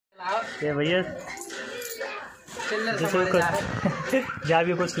ये भैया जहाँ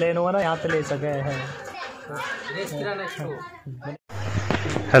भी कुछ लेना हुआ ना यहाँ पे ले सके हैं।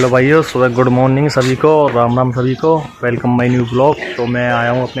 हेलो भाइयों, सुबह गुड मॉर्निंग सभी को, राम राम सभी को, वेलकम माय न्यू ब्लॉग। तो मैं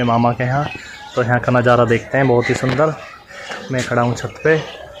आया हूँ अपने मामा के यहाँ, तो यहाँ का नज़ारा देखते हैं, बहुत ही सुंदर। मैं खड़ा हूँ छत पे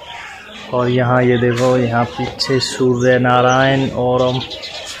और यहाँ ये देखो, यहाँ पीछे सूर्य नारायण और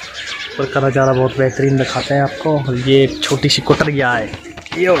ऊपर का नज़ारा बहुत बेहतरीन दिखाते हैं आपको। ये एक छोटी सी कुटरिया है,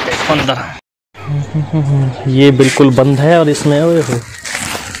 ये होते अंदर, ये बिल्कुल बंद है और इसमें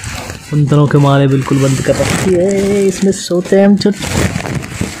बंदरों के मारे बिल्कुल बंद कर रखी है। इसमें सोते हैं हम,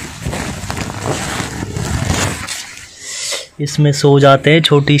 इसमें सो जाते हैं,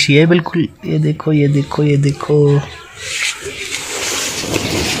 छोटी सी है बिल्कुल। ये देखो ये देखो ये देखो,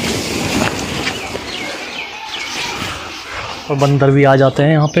 और बंदर भी आ जाते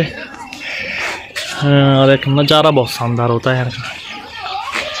हैं यहाँ पे। और एक नज़ारा बहुत शानदार होता है यार।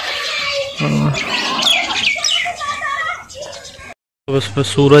 तो इस पर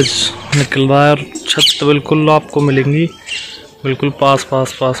सूरज निकल रहा है और छत बिल्कुल आपको मिलेंगी, बिल्कुल पास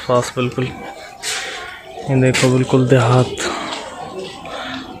पास पास पास बिल्कुल। ये देखो बिल्कुल देहात,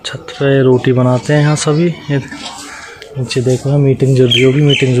 छत पे रोटी बनाते हैं यहाँ सभी। ये नीचे देखो, मीटिंग जुड़ रही होगी,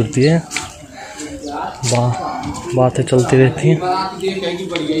 मीटिंग जुड़ती है, बातें चलती रहती हैं।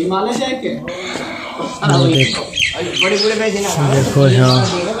 देखो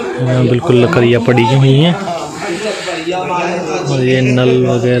यहाँ बिल्कुल लकड़ियाँ पड़ी हुई हैं और ये नल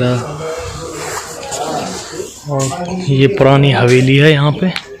वगैरह, और ये पुरानी हवेली है यहाँ पे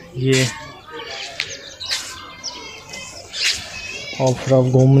ये। और फिर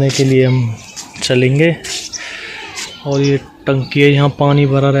अब घूमने के लिए हम चलेंगे। और ये टंकी है, यहाँ पानी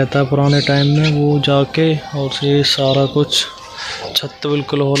भरा रहता है पुराने टाइम में, वो जाके और ये सारा कुछ छत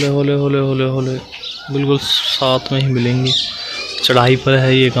बिल्कुल होले होले होले होले होले बिल्कुल साथ में ही मिलेंगी। चढ़ाई पर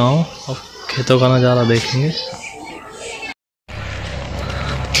है ये गांव। अब खेतों का नज़ारा देखेंगे।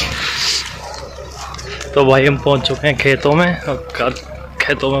 तो भाई हम पहुंच चुके हैं खेतों में, अब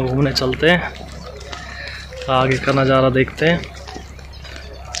खेतों में घूमने चलते हैं, आगे का नज़ारा देखते हैं।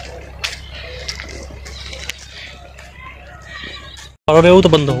 और वो तो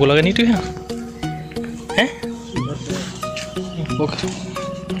बंद हो लगा नहीं, ठीक है हैं? ओके।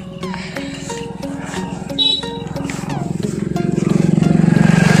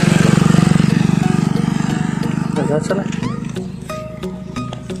 चला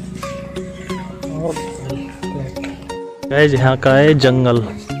यहाँ का है जंगल,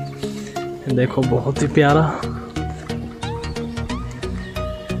 देखो बहुत ही प्यारा।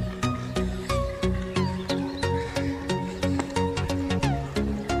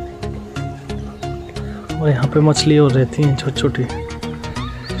 और यहाँ पे मछली और रहती हैं छोटी छोटी।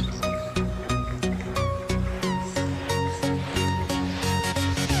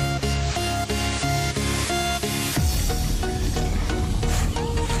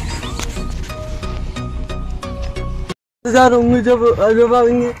 जब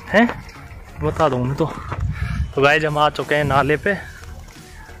आएंगे हैं बता दूंगी। तो गाइस हम आ चुके हैं नाले पे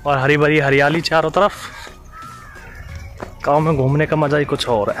और हरी भरी हरियाली चारों तरफ। गाँव में घूमने का मजा ही कुछ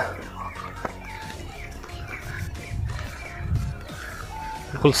और है,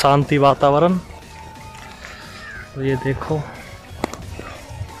 बिल्कुल शांति वातावरण। तो ये देखो,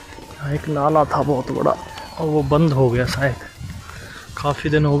 यहाँ एक नाला था बहुत बड़ा और वो बंद हो गया शायद, काफ़ी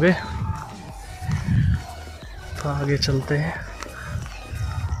दिन हो गए। तो आगे चलते हैं।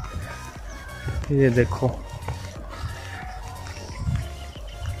 ये देखो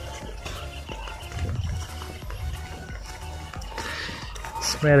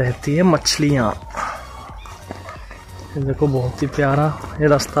इसमें रहती है मछलियाँ। ये देखो बहुत ही प्यारा ये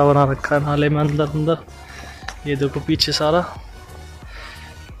रास्ता बना रखा है नाले में अंदर अंदर। ये देखो पीछे सारा,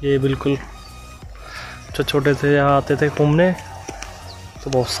 ये बिल्कुल छोटे छोटे थे, यहाँ आते थे घूमने, तो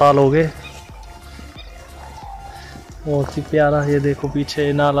बहुत साल हो गए। बहुत ही प्यारा, ये देखो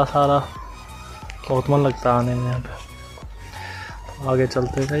पीछे नाला सारा, बहुत मन लगता है आने में यहाँ पे। आगे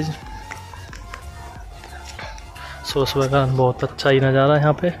चलते हैं जी। सुबह का बहुत अच्छा ही नज़ारा है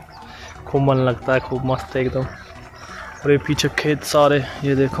यहाँ पे, खूब मन लगता है, खूब मस्त है एकदम। और ये पीछे खेत सारे,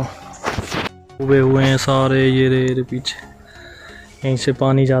 ये देखो उगे हुए हैं सारे, ये रे पीछे, यहीं से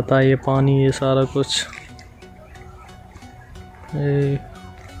पानी जाता है, ये पानी ये सारा कुछ।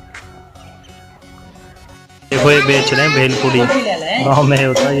 देखो ये बेच रहे हैं भेलपुरी, गाँव में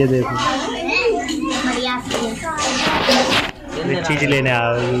होता है। ये देखो ये चीज लेने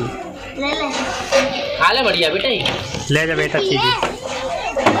आया, खा ले बढ़िया बेटा, ले जा बेटा चीज।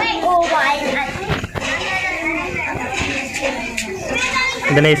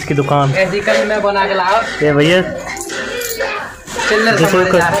 गणेश की दुकान, मैं बना के लाओ। ये भैया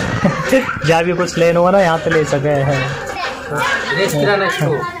जहाँ भी कुछ लेना होगा ना यहाँ पे ले सके हैं।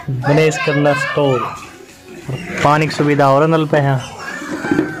 गणेश किराना स्टोर, पानी की सुविधा हो रहा नल पे यहाँ,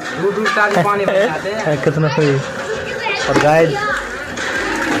 कितना सही। और गाइस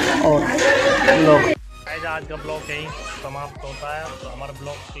और लोग आज का ब्लॉग यही समाप्त होता है। तो हमारे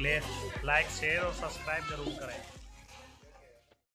ब्लॉग के लिए लाइक शेयर और सब्सक्राइब जरूर करें।